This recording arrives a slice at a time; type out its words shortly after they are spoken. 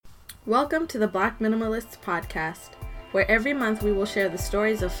Welcome to the Black Minimalists podcast, where every month we will share the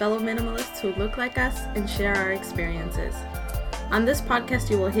stories of fellow minimalists who look like us and share our experiences. On this podcast,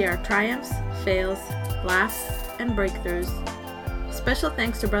 you will hear our triumphs, fails, laughs, and breakthroughs. Special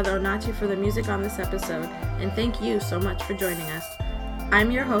thanks to Brother Onachi for the music on this episode, and thank you so much for joining us. I'm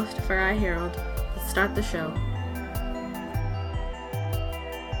your host, Farai Harold. Let's start the show.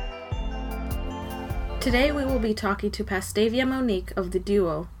 Today we will be talking to Pastavia Monique of the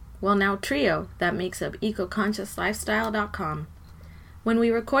duo, well now trio, that makes up EcoConsciousLifestyle.com. When we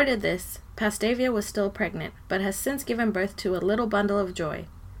recorded this, Pastavia was still pregnant, but has since given birth to a little bundle of joy.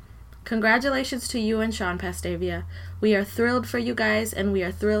 Congratulations to you and Sean, Pastavia. We are thrilled for you guys, and we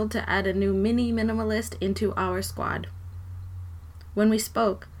are thrilled to add a new mini minimalist into our squad. When we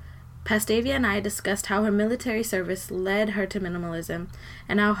spoke, Pastavia and I discussed how her military service led her to minimalism,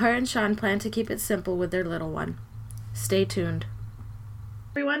 and how her and Sean plan to keep it simple with their little one. Stay tuned.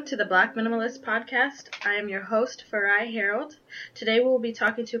 Everyone to the Black Minimalist podcast. I am your host, Farai Harold. Today we will be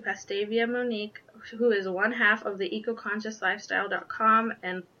talking to Pastavia Monique, who is one half of the EcoConsciousLifestyle.com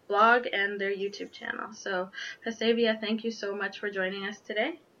and blog and their YouTube channel. So, Pastavia, thank you so much for joining us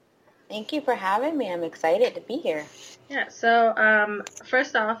today. Thank you for having me. I'm excited to be here. Yeah, so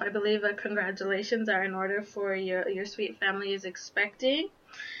first off, I believe that congratulations are in order for your sweet family is expecting.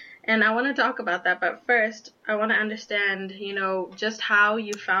 And I want to talk about that, but first, I want to understand, just how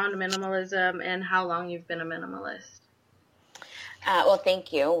you found minimalism and how long you've been a minimalist. Well,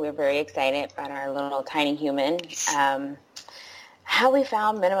 thank you. We're very excited about our little tiny human. How we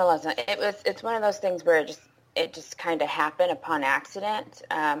found minimalism, it's one of those things where it just kind of happened upon accident.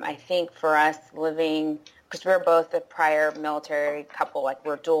 I think for us living, because we're both a prior military couple, like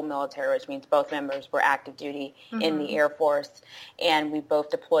we're dual military, which means both members were active duty in the Air Force, and we both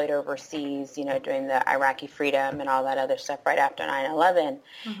deployed overseas, during the Iraqi freedom and all that other stuff right after 9/11.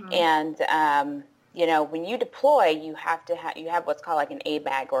 And, when you deploy, you have what's called like an A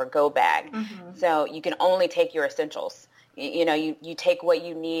bag or a go bag. So you can only take your essentials. You take what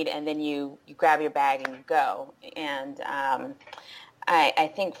you need, and then you grab your bag and you go. And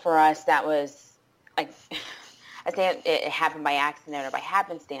I think for us that was, I think it happened by accident or by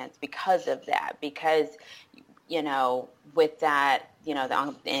happenstance because of that. Because, with that,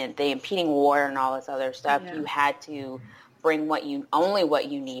 the impeding war and all this other stuff, you had to bring only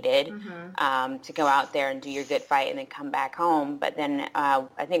what you needed to go out there and do your good fight and then come back home. But then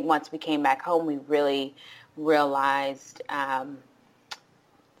I think once we came back home, we really realized,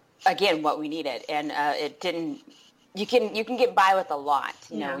 again, what we needed. And it didn't, you can get by with a lot.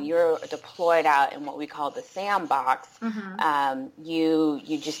 You're deployed out in what we call the sandbox. You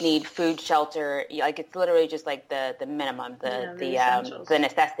just need food, shelter. Like it's literally just like the minimum, the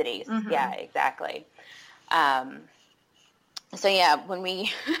necessities. Yeah, exactly. So yeah, when we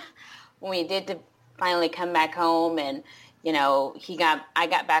did to finally come back home, and I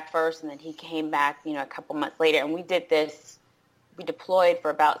got back first, and then he came back, a couple months later, and we did this. We deployed for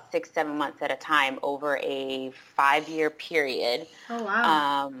about 6-7 months at a time over a 5-year period. Oh,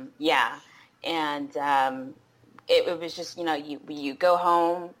 wow. Yeah. And it was just, you go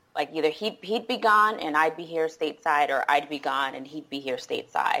home, like either he'd be gone and I'd be here stateside, or I'd be gone and he'd be here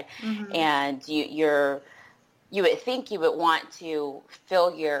stateside. And you would think you would want to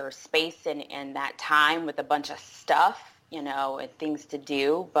fill your space in that time with a bunch of stuff, and things to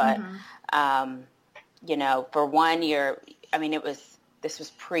do. But, for 1 year, this was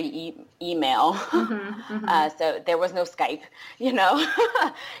pre-email, so there was no Skype,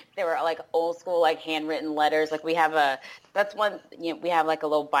 There were like old school, like handwritten letters. Like we have we have like a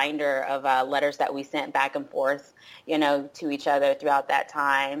little binder of letters that we sent back and forth, to each other throughout that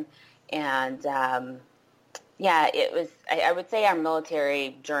time. And it was, I would say our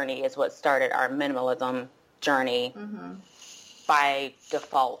military journey is what started our minimalism journey by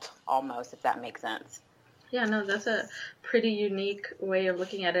default, almost, if that makes sense. Yeah, no, that's a pretty unique way of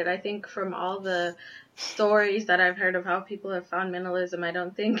looking at it. I think from all the stories that I've heard of how people have found minimalism, I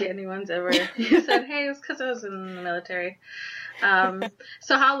don't think anyone's ever said, hey, it's because I was in the military.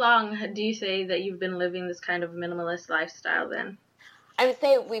 So how long do you say that you've been living this kind of minimalist lifestyle then? I would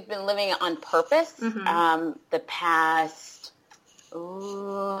say we've been living it on purpose the past,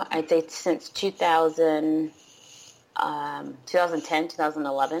 I'd say since 2010,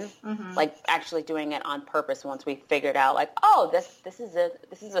 2011, like actually doing it on purpose once we figured out like, this is a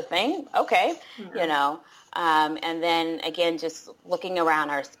thing. Okay. And then again, just looking around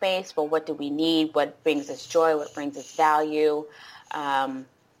our space. Well, what do we need? What brings us joy? What brings us value?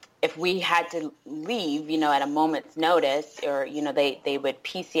 if we had to leave, at a moment's notice, or, they would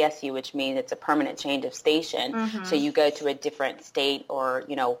PCS you, which means it's a permanent change of station. Mm-hmm. So you go to a different state or,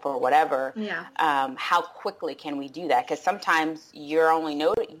 for whatever. Yeah. How quickly can we do that? Because sometimes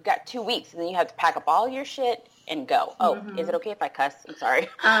you've got 2 weeks and then you have to pack up all your shit and go. Oh, Mm-hmm. Is it okay if I cuss? I'm sorry.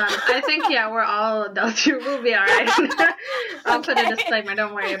 I think, yeah, we're all adults. You will be all right. I'll put a disclaimer.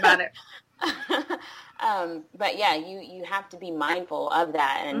 Don't worry about it. But yeah, you have to be mindful of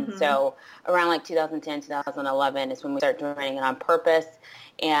that. And Mm-hmm. so around like 2010, 2011 is when we started doing it on purpose.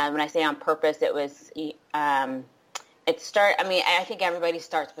 And when I say on purpose, it was, I think everybody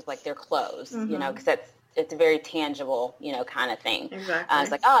starts with like their clothes, Mm-hmm. because it's a very tangible, kind of thing. Exactly.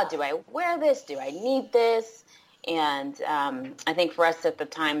 It's like, do I wear this? Do I need this? And I think for us at the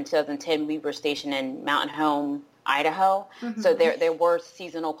time in 2010, we were stationed in Mountain Home, Idaho. Mm-hmm. So there were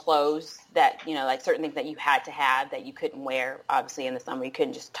seasonal clothes that, like certain things that you had to have that you couldn't wear. Obviously in the summer, you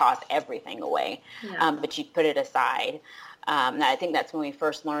couldn't just toss everything away, Yeah. but you put it aside. And I think that's when we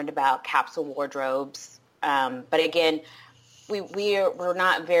first learned about capsule wardrobes. But again, we're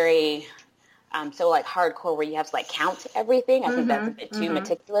not very so like hardcore where you have to like count everything. I think that's a bit too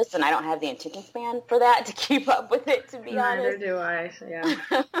meticulous, and I don't have the attention span for that to keep up with it, to be Neither honest. do I. So yeah.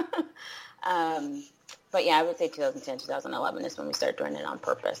 But yeah, I would say 2010, 2011 is when we started doing it on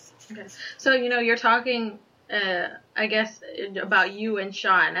purpose. Okay. So, you're talking, I guess, about you and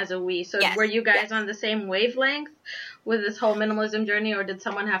Sean as a we. So Yes. were you guys Yes. on the same wavelength with this whole minimalism journey, or did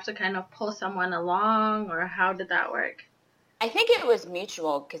someone have to kind of pull someone along, or how did that work? I think it was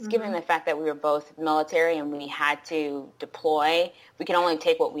mutual because given the fact that we were both military and we had to deploy, we could only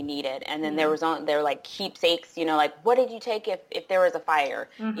take what we needed. And then there were like keepsakes, like what did you take if there was a fire,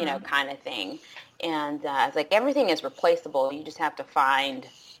 kind of thing. And it's like everything is replaceable. You just have to find,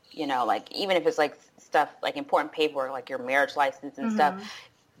 like even if it's like stuff like important paperwork, like your marriage license and stuff,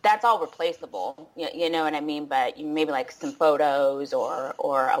 that's all replaceable. You know what I mean? But maybe like some photos or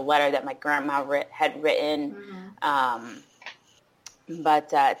a letter that my grandma had written. But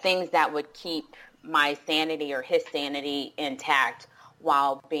things that would keep my sanity or his sanity intact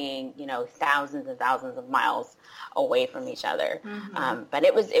while being, thousands and thousands of miles away from each other. But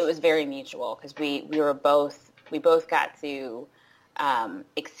it was very mutual because we both got to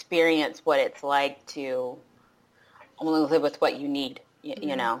experience what it's like to only live with what you need,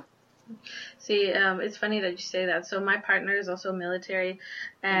 you know. See, it's funny that you say that. So my partner is also military,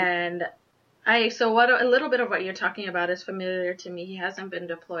 and a little bit of what you're talking about is familiar to me. He hasn't been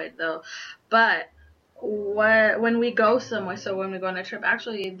deployed though, but when we go somewhere, so when we go on a trip,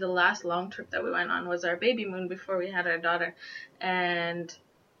 actually the last long trip that we went on was our baby moon before we had our daughter, and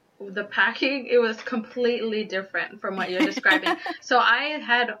the packing, it was completely different from what you're describing. So I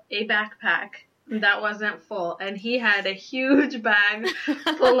had a backpack that wasn't full, and he had a huge bag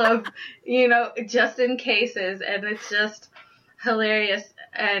full of, just in cases, and it's just hilarious.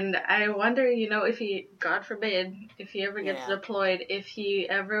 And I wonder, if he, God forbid, if he ever gets deployed, if he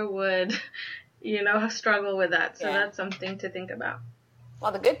ever would, struggle with that. So that's something to think about.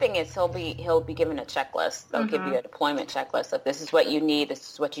 Well, the good thing is he'll be given a checklist. They'll give you a deployment checklist. Like, this is what you need.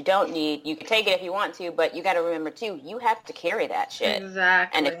 This is what you don't need. You can take it if you want to, but you got to remember too, you have to carry that shit.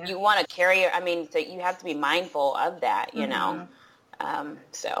 Exactly. And if you want to carry it, so you have to be mindful of that, you know.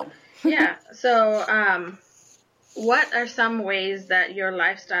 So. Yeah. So, what are some ways that your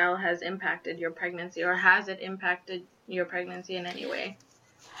lifestyle has impacted your pregnancy, or has it impacted your pregnancy in any way?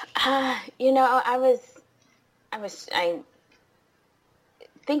 I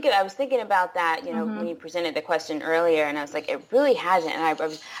was thinking about that, when you presented the question earlier, and I was like, it really hasn't. And I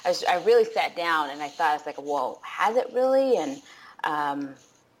really sat down and I thought, I was like, well, has it really? And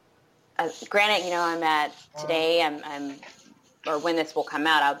granted, or when this will come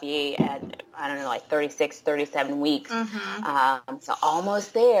out, I'll be at, I don't know, like 36, 37 weeks. So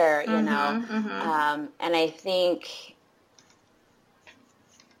almost there, and I think,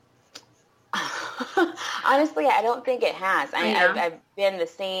 honestly, I don't think it has. I've been the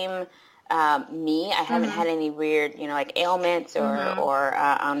same me. I haven't had any weird, like ailments or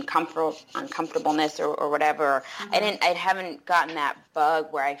uncomfortableness or whatever. I haven't gotten that bug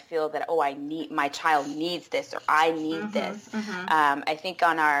where I feel that, my child needs this, or I need this. I think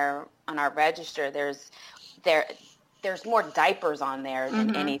on our register there's more diapers on there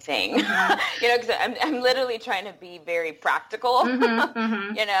than anything, because I'm literally trying to be very practical,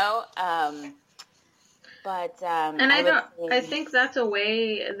 but and I think that's a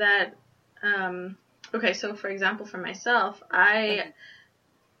way that okay, so for example, for myself, I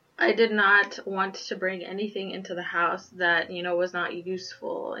I did not want to bring anything into the house that, was not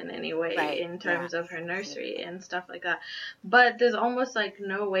useful in any way in terms of her nursery and stuff like that. But there's almost like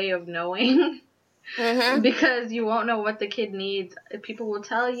no way of knowing because you won't know what the kid needs. People will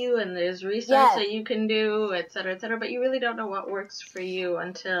tell you, and there's research that you can do, et cetera, but you really don't know what works for you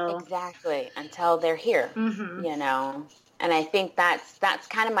until they're here, And I think that's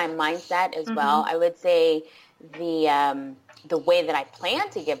kind of my mindset as well. I would say the way that I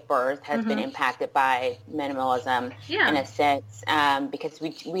plan to give birth has been impacted by minimalism in a sense, because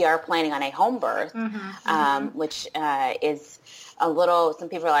we are planning on a home birth, which is a little. Some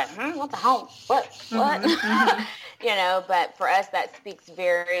people are like, "What's a home? What?" But for us, that speaks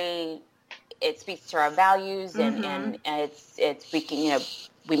it speaks to our values, and it's we can,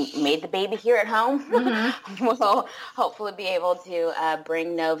 we made the baby here at home. We'll hopefully be able to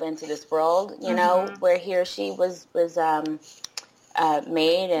bring Nova into this world, where he or she was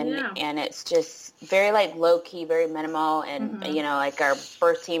made, and it's just very like low key, very minimal, and like our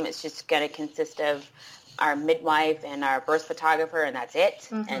birth team is just going to consist of our midwife and our birth photographer, and that's it,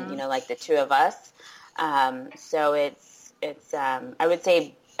 and like the two of us. So it's I would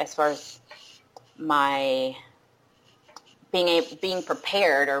say, as far as my being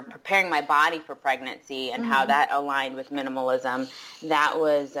prepared or preparing my body for pregnancy and how that aligned with minimalism, that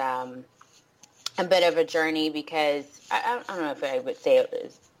was a bit of a journey, because I don't know if I would say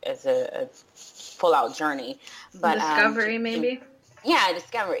it as a full-out journey, but discovery maybe.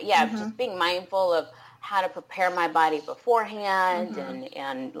 Discovery. Just being mindful of how to prepare my body beforehand,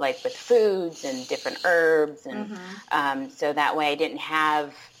 and like with foods and different herbs, and so that way I didn't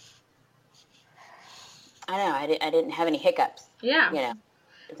have. I didn't have any hiccups. Yeah.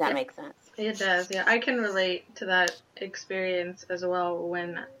 If that makes sense. It does, yeah. I can relate to that experience as well,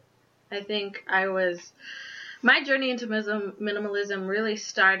 when I think my journey into minimalism really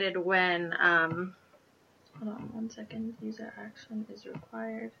started when, hold on 1 second, user action is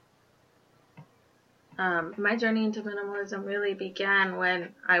required. My journey into minimalism really began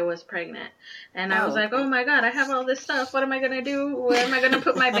when I was pregnant, and I was like, oh my God, I have all this stuff. What am I going to do? Where am I going to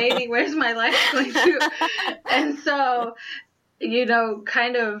put my baby? Where's my life going to? And so,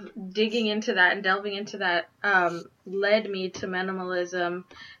 kind of digging into that and delving into that, led me to minimalism.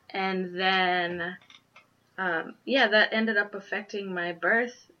 And then, that ended up affecting my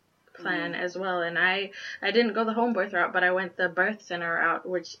birth plan as well. And I didn't go the home birth route, but I went the birth center route,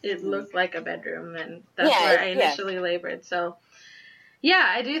 which it looked like a bedroom, and that's where I initially labored. So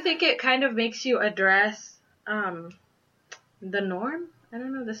I do think it kind of makes you address the norm. I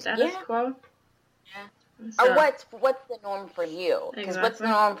don't know, the status quo. So, or what's the norm for you? Because what's the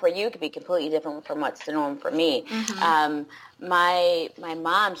norm for you could be completely different from what's the norm for me. My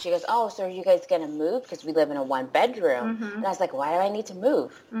mom, she goes, oh, so are you guys going to move? Because we live in a 1-bedroom. And I was like, why do I need to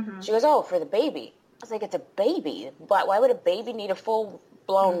move? She goes, oh, for the baby. I was like, it's a baby. But why would a baby need a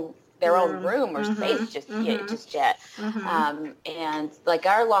full-blown their own room or space just yet? And like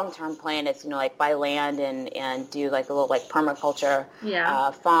our long-term plan is, like buy land and do like a little like permaculture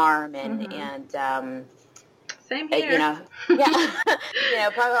farm and same here.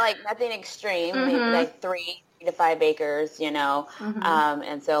 Probably like nothing extreme, maybe like 3 to 5 acres,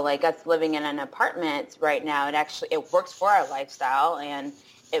 and so like us living in an apartment right now, it works for our lifestyle, and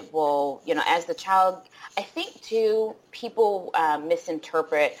it will, as the child, I think too, people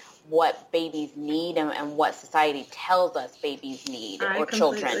misinterpret what babies need and what society tells us babiys need or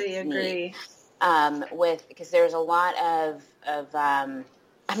children need. Because there's a lot of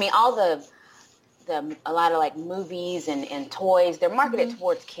a lot of like movies and toys, they're marketed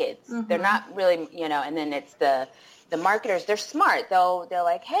towards kids. They're not really, and then it's the marketers, they're smart. They're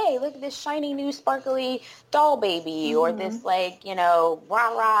like, hey, look at this shiny new sparkly doll baby or this like,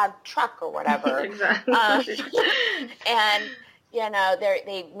 rah-rah truck or whatever. Exactly. And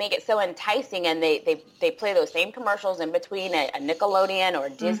they make it so enticing, and they play those same commercials in between a Nickelodeon or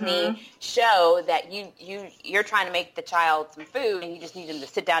Disney show that you're trying to make the child some food, and you just need them to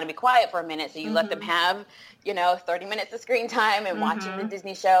sit down and be quiet for a minute. So you let them have 30 minutes of screen time and watching the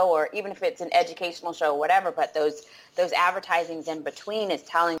Disney show, or even if it's an educational show, whatever. But those advertisings in between is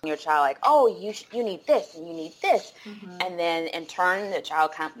telling your child like, oh, you need this and you need this, and then in turn the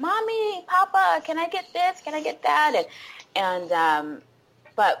child comes, mommy, papa, can I get this? Can I get that? And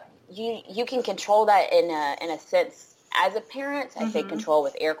but you can control that in a sense as a parent. I say control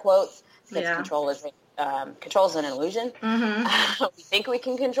with air quotes, because control is an illusion. We think we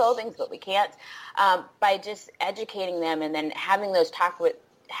can control things, but we can't. By just educating them and then having that talk with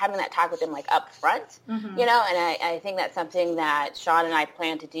them like up front, and I think that's something that Sean and I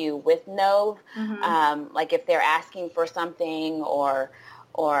plan to do with Nove. Like if they're asking for something or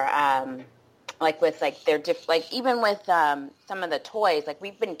or like with like their like even with some of the toys, like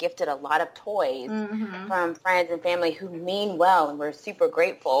we've been gifted a lot of toys from friends and family who mean well, and we're super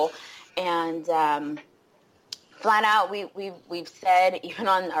grateful. And flat out, we've said even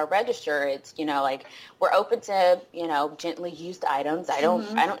on our register, it's, you know, like we're open to, you know, gently used items. I don't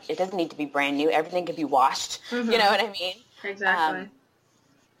it doesn't need to be brand new. Everything can be washed. You know what I mean? Exactly.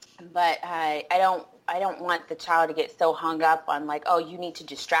 But I don't want the child to get so hung up on like, oh, you need to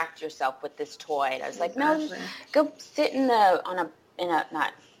distract yourself with this toy. And I was like, no, just go sit in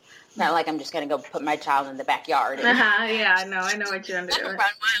not like I'm just going to go put my child in the backyard. And Yeah, I know what you're doing. Run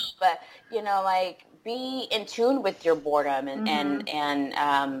wild, but, you know, like be in tune with your boredom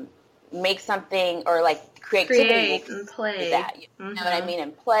and make something, or like creativity and play. That, you know what I mean?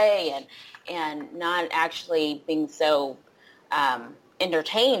 And play and not actually being so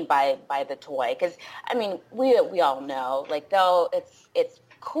entertained by the toy. Because I mean, we all know, like, though it's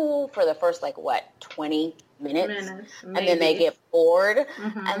cool for the first 20 minutes and then they get bored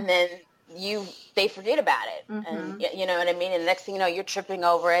and then they forget about it. And you know what I mean? And the next thing you know, you're tripping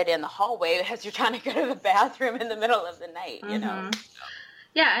over it in the hallway as you're trying to go to the bathroom in the middle of the night, you know?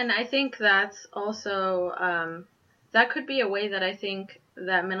 Yeah, and I think that's also, that could be a way that I think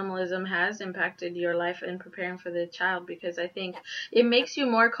that minimalism has impacted your life in preparing for the child, because I think it makes you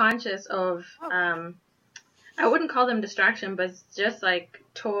more conscious of, I wouldn't call them distraction, but it's just like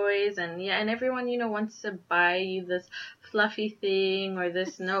toys and everyone, you know, wants to buy you this fluffy thing or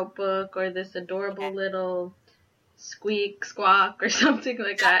this notebook or this adorable little squawk or something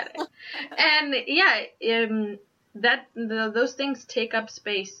like that. And those things take up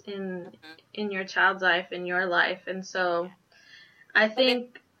space in your child's life, in your life, and so I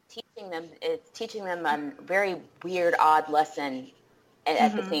think it's teaching them a very weird, odd lesson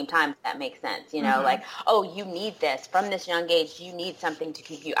at the same time, if that makes sense. You know, like, oh, you need this from this young age. You need something to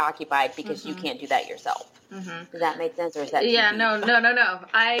keep you occupied because you can't do that yourself. Does that make sense, or is that? Yeah, no.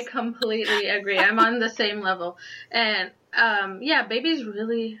 I completely agree. I'm on the same level, and babies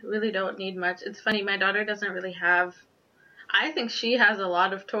really, really don't need much. It's funny, my daughter doesn't really have. I think she has a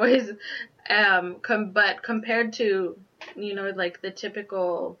lot of toys, but compared to, you know, like the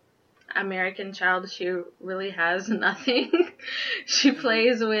typical American child, she really has nothing. She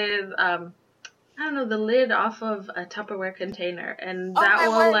plays with I don't know, the lid off of a Tupperware container, and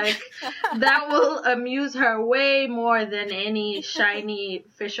that will amuse her way more than any shiny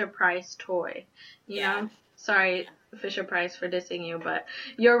Fisher-Price toy. You know? Sorry, Fisher-Price, for dissing you, but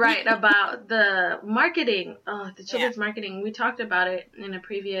you're right about the marketing. Oh, the children's marketing. We talked about it in a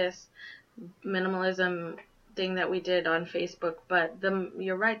previous minimalism thing that we did on Facebook, but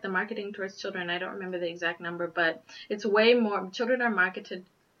you're right, the marketing towards children, I don't remember the exact number, but it's way more, children are marketed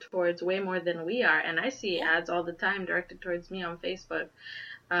towards way more than we are, and I see ads all the time directed towards me on Facebook,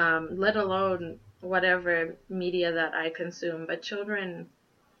 let alone whatever media that I consume, but children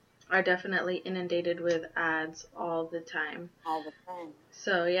are definitely inundated with ads all the time.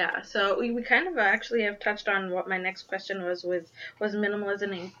 So we kind of actually have touched on what my next question was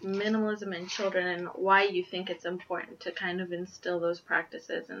minimalism in children, and why you think it's important to kind of instill those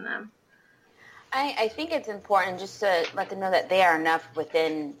practices in them. I think it's important just to let them know that they are enough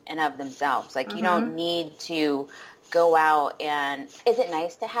within and of themselves. Like, you don't need to go out and, is it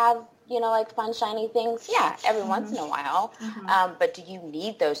nice to have, you know, like fun, shiny things? Yeah, every once in a while. But do you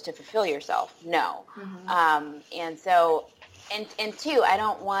need those to fulfill yourself? No. And so, and two, I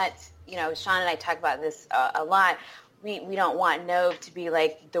don't want, you know, Sean and I talk about this a lot. We don't want Nove to be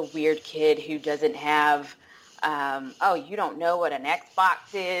like the weird kid who doesn't have, you don't know what an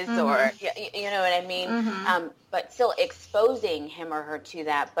Xbox is, or, you know what I mean? But still exposing him or her to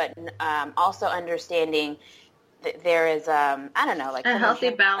that, but also understanding that there is, I don't know, like a healthy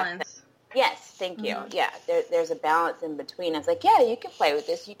balance. Yes, thank you. Yeah, there's a balance in between. It's like, yeah, you can play with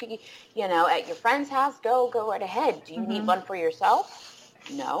this. You could, you know, at your friend's house, go right ahead. Do you need one for yourself?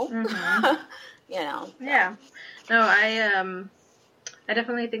 No. You know. So. Yeah. No, I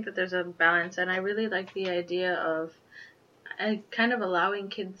definitely think that there's a balance, and I really like the idea of kind of allowing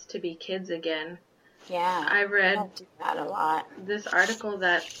kids to be kids again. Yeah. I read that a lot. This article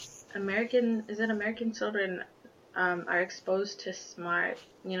that American children are exposed to smart,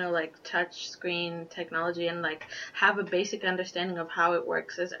 you know, like touch screen technology, and like have a basic understanding of how it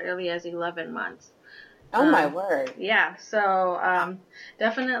works as early as 11 months. Oh my word. Yeah, so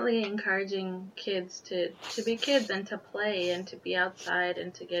definitely encouraging kids to be kids and to play and to be outside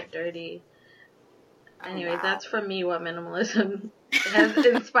and to get dirty. Anyway, that's for me what minimalism has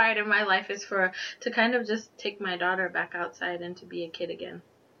inspired in my life, is to kind of just take my daughter back outside and to be a kid again.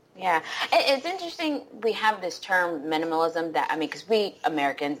 Yeah. It's interesting we have this term minimalism that, I mean, because we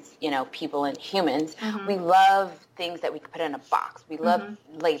Americans, you know, people and humans, we love things that we can put in a box. We love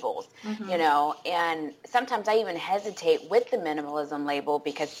labels, you know, and sometimes I even hesitate with the minimalism label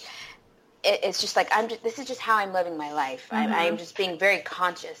because it's just like, this is just how I'm living my life. I'm just being very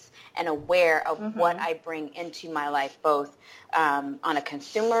conscious and aware of what I bring into my life, both on a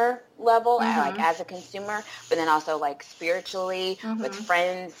consumer level, like as a consumer, but then also like spiritually with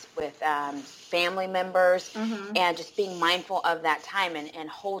friends, with family members, and just being mindful of that time and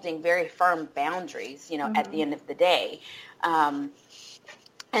holding very firm boundaries, you know, at the end of the day. And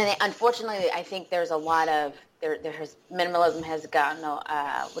unfortunately, I think there's a lot of, minimalism has gotten,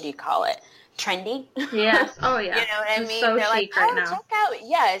 what do you call it? Trendy. Yes. Oh, yeah. You know what I It's mean? so They're like, chic right now. check out.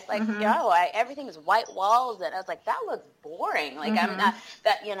 Yeah, it's like, everything is white walls. And I was like, that looks boring. Like, I'm not,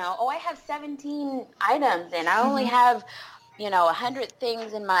 that, you know, I have 17 items and I only have, you know, 100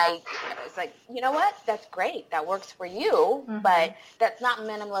 things in my, it's like, you know what? That's great. That works for you. But that's not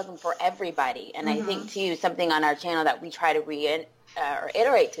minimalism for everybody. And I think, too, something on our channel that we try to or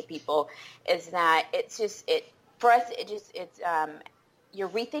iterate to people is that it's just, for us, it's you're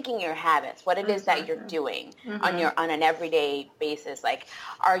rethinking your habits, what it is that you're doing on an everyday basis. Like,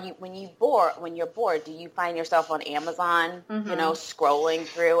 when you're bored, do you find yourself on Amazon, you know, scrolling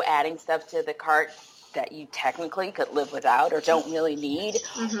through, adding stuff to the cart that you technically could live without or don't really need?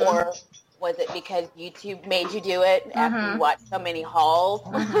 Or was it because YouTube made you do it after you watched so many hauls?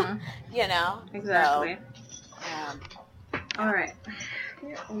 You know? Exactly. So, all right.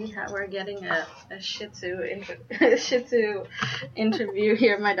 We're getting a Shih Tzu interview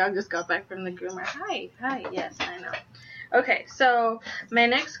here. My dog just got back from the groomer. Hi. Yes, I know. Okay, so my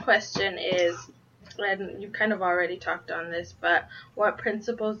next question is, and you kind of already talked on this, but what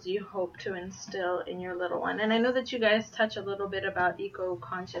principles do you hope to instill in your little one? And I know that you guys touch a little bit about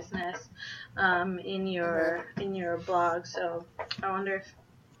eco-consciousness in your blog, so I wonder if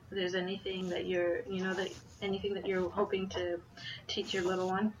there's anything that anything that you're hoping to teach your little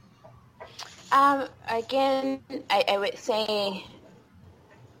one? Again, I would say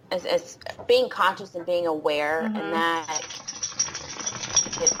as being conscious and being aware, and that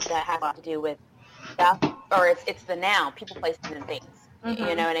has a lot to do with stuff, or it's the now, people, places, and things.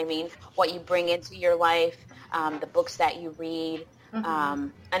 You know what I mean? What you bring into your life, the books that you read,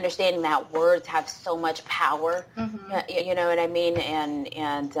 understanding that words have so much power. You know what I mean?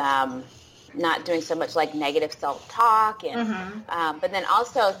 And not doing so much like negative self-talk, and but then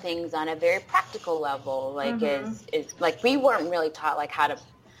also things on a very practical level, like is like we weren't really taught like how to,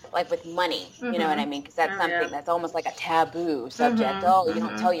 like with money, you know what I mean? Because that's something that's almost like a taboo subject. You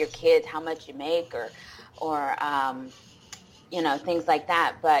don't tell your kids how much you make, or you know, things like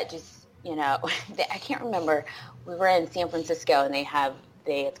that. But just, you know, I can't remember. We were in San Francisco, and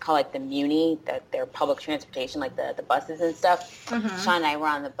it's called like the Muni, their public transportation, like the buses and stuff. Sean and I were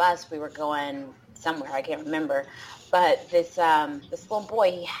on the bus. We were going somewhere, I can't remember. But this little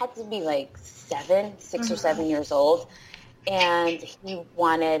boy, he had to be like 6 or 7 years old, and he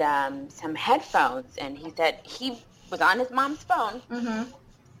wanted some headphones. And he said he was on his mom's phone, and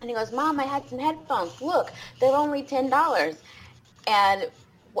he goes, "Mom, I had some headphones. Look, they're only $10." And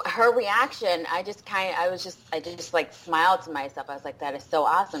her reaction, I just like smiled to myself. I was like, that is so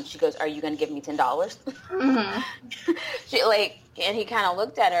awesome. She goes, "Are you going to give me $10? She and he kind of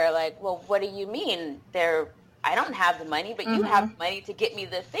looked at her like, "Well, what do you mean? I don't have the money, but you have the money to get me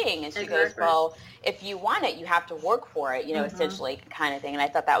the thing." And she goes, "Well, if you want it, you have to work for it, you know, essentially kind of thing." And I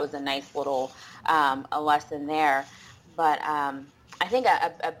thought that was a nice little a lesson there. But I think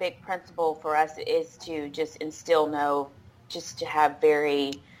a big principle for us is to just just to have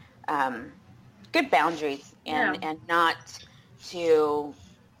very good boundaries, and not to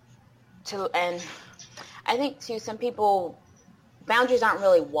and I think to some people, boundaries aren't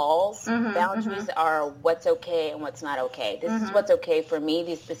really walls. Boundaries are what's okay and what's not okay. This is what's okay for me.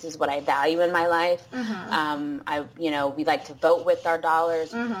 This is what I value in my life. We like to vote with our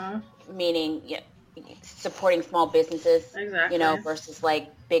dollars, meaning supporting small businesses, you know, versus like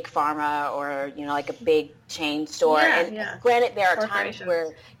big pharma or, you know, like a big chain store. Granted, there are times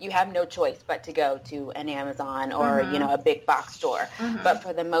where you have no choice but to go to an Amazon or, you know, a big box store. But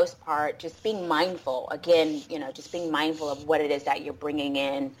for the most part, just being mindful, again, you know, just being mindful of what it is that you're bringing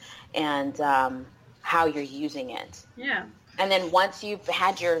in and how you're using it. Yeah. And then once you've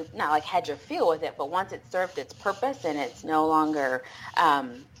had your feel with it, but once it's served its purpose and it's no longer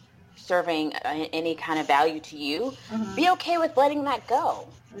serving any kind of value to you, be okay with letting that go.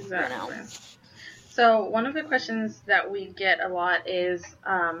 Exactly. You know? So one of the questions that we get a lot is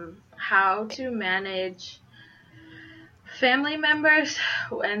how to manage family members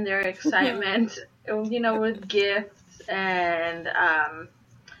and their excitement, with gifts and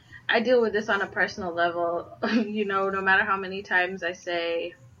I deal with this on a personal level. No matter how many times I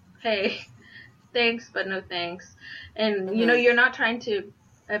say, hey, thanks, but no thanks. And, you're not trying to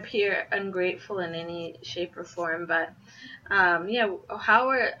appear ungrateful in any shape or form, but, I know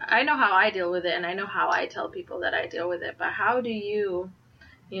how I deal with it, and I know how I tell people that I deal with it, but how do you,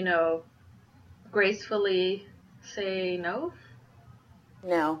 gracefully say no?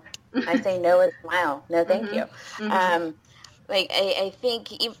 No. I say no and smile. No, thank you. Mm-hmm. I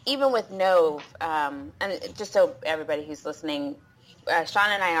think even with no, and just so everybody who's listening, Sean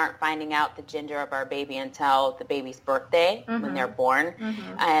and I aren't finding out the gender of our baby until the baby's birthday when they're born,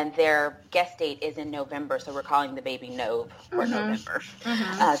 and their guest date is in November, so we're calling the baby Nove for November.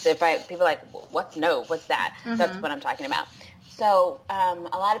 So if people are like, what's Nove? What's that? That's what I'm talking about. So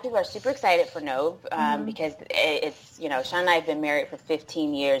a lot of people are super excited for Nove because it's, Sean and I have been married for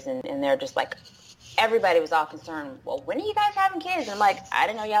 15 years, and they're just like, everybody was all concerned, well, when are you guys having kids? And I'm like, I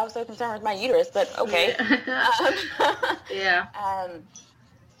didn't know y'all was so concerned with my uterus, but okay. Yeah.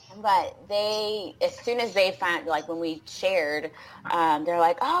 But as soon as they find, like when we shared, they're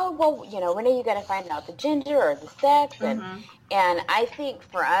like, oh, well, when are you going to find out the gender or the sex? And I think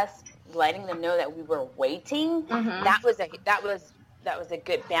for us, letting them know that we were waiting, that was a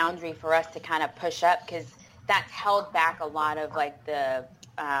good boundary for us to kind of push up, because that's held back a lot of like the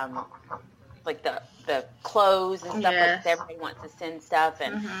clothes and stuff. Like everybody wants to send stuff,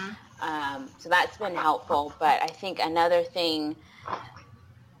 and so that's been helpful. But I think another thing,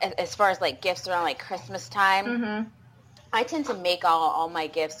 as far as like gifts around like Christmas time, I tend to make all my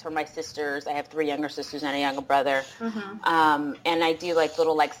gifts for my sisters. I have 3 younger sisters and a younger brother. And I do like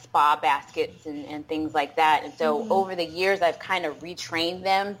little like spa baskets and things like that. And so over the years, I've kind of retrained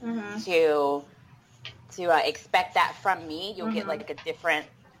them to expect that from me. You'll get like a different,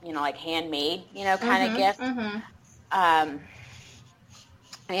 like handmade, kind of gift.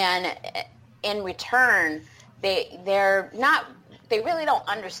 And in return, they really don't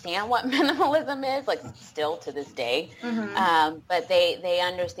understand what minimalism is, like still to this day. But they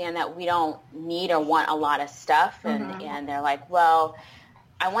understand that we don't need or want a lot of stuff. And they're like, well,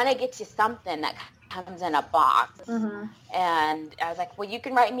 I want to get you something that comes in a box. And I was like, well, you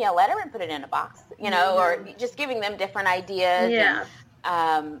can write me a letter and put it in a box, or just giving them different ideas. Yeah.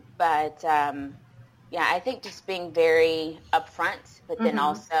 Yeah, I think just being very upfront, but then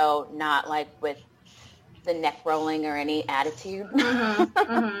also not like with the neck rolling or any attitude.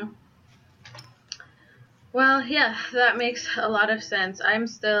 Well, yeah, that makes a lot of sense. I've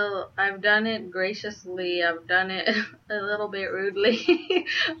done it graciously. I've done it a little bit rudely.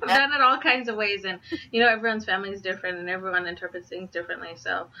 I've done it all kinds of ways. And, everyone's family is different and everyone interprets things differently.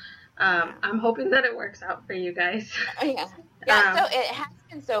 So I'm hoping that it works out for you guys. Yeah, so it has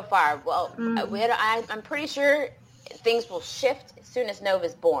been so far. Well, I'm pretty sure things will shift as soon as Nova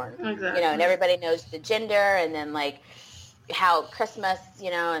is born. Exactly. And everybody knows the gender, and then like how Christmas,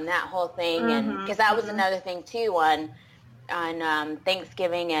 and that whole thing. And because that was another thing too, on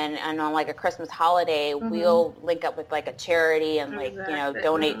Thanksgiving and on like a Christmas holiday, we'll link up with like a charity and like,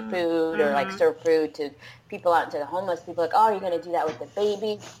 donate food or like serve food to people out to the homeless people. Like, oh, are you going to do that with the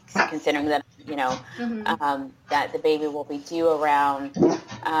baby? Considering that, that the baby will be due around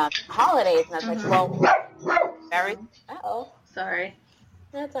holidays. And I was like, well, sorry.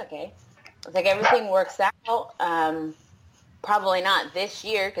 That's okay. It's like everything works out. Probably not this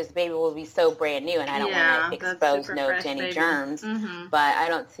year because the baby will be so brand new, and I don't want to expose Nove to any germs. But I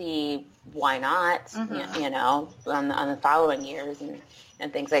don't see why not. On the following years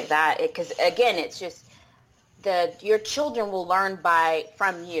and things like that. Because again, it's just your children will learn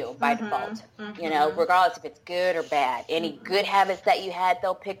from you by default. Regardless if it's good or bad. Any good habits that you had,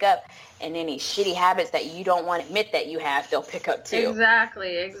 they'll pick up, and any shitty habits that you don't want to admit that you have, they'll pick up too.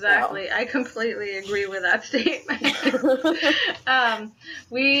 Exactly. So. I completely agree with that statement.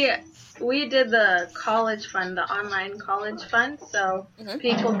 We did the college fund, the online college fund, so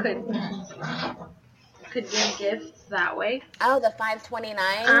people could give gifts that way. Oh, the 529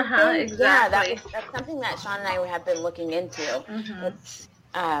 thing? Exactly. Yeah, that's something that Sean and I have been looking into. It's,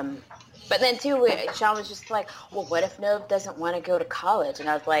 but then too, Sean was just like, well, what if Nove doesn't want to go to college? And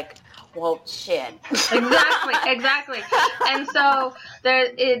I was like, well, shit. Exactly. And so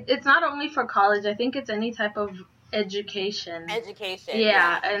it's not only for college. I think it's any type of education.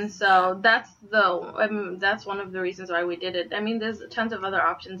 Yeah. And so that's one of the reasons why we did it. I mean, there's tons of other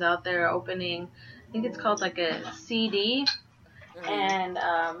options out there opening. I think it's called like a CD, and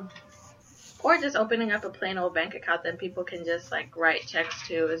Or just opening up a plain old bank account that people can just like write checks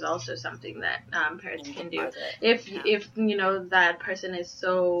to is also something that parents can do. If you know that person is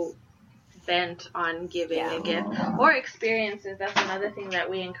so bent on giving a gift, or experiences, that's another thing that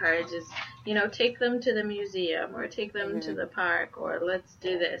we encourage is, you know, take them to the museum or take them to the park, or let's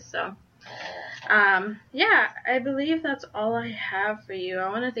do this. So yeah, I believe that's all I have for you. I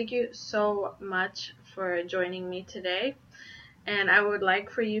want to thank you so much for joining me today, and I would like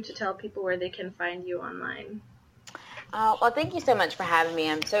for you to tell people where they can find you online. Well, thank you so much for having me.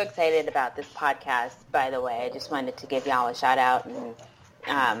 I'm so excited about this podcast, by the way. I just wanted to give y'all a shout out, and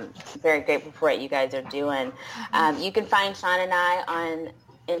very grateful for what you guys are doing. You can find Sean and I on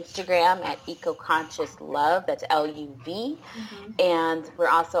Instagram at EcoConsciousLove, that's L-U-V, and we're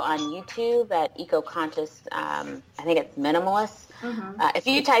also on YouTube at EcoConscious, I think it's Minimalist. If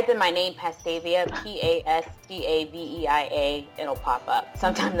you type in my name, Pastavia, Pastaveia, it'll pop up.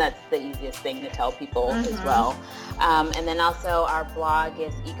 Sometimes that's the easiest thing to tell people as well. And then also our blog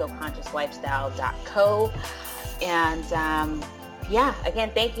is ecoconsciouslifestyle.co. And yeah,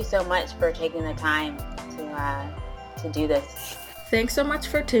 again, thank you so much for taking the time to do this. Thanks so much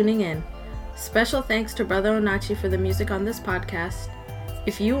for tuning in. Special thanks to Brother Onachi for the music on this podcast.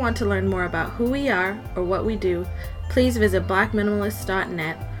 If you want to learn more about who we are or what we do, please visit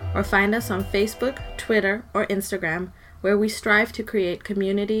blackminimalist.net or find us on Facebook, Twitter, or Instagram, where we strive to create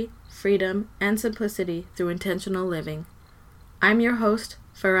community, freedom, and simplicity through intentional living. I'm your host,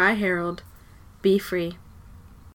 Farai Harold. Be free.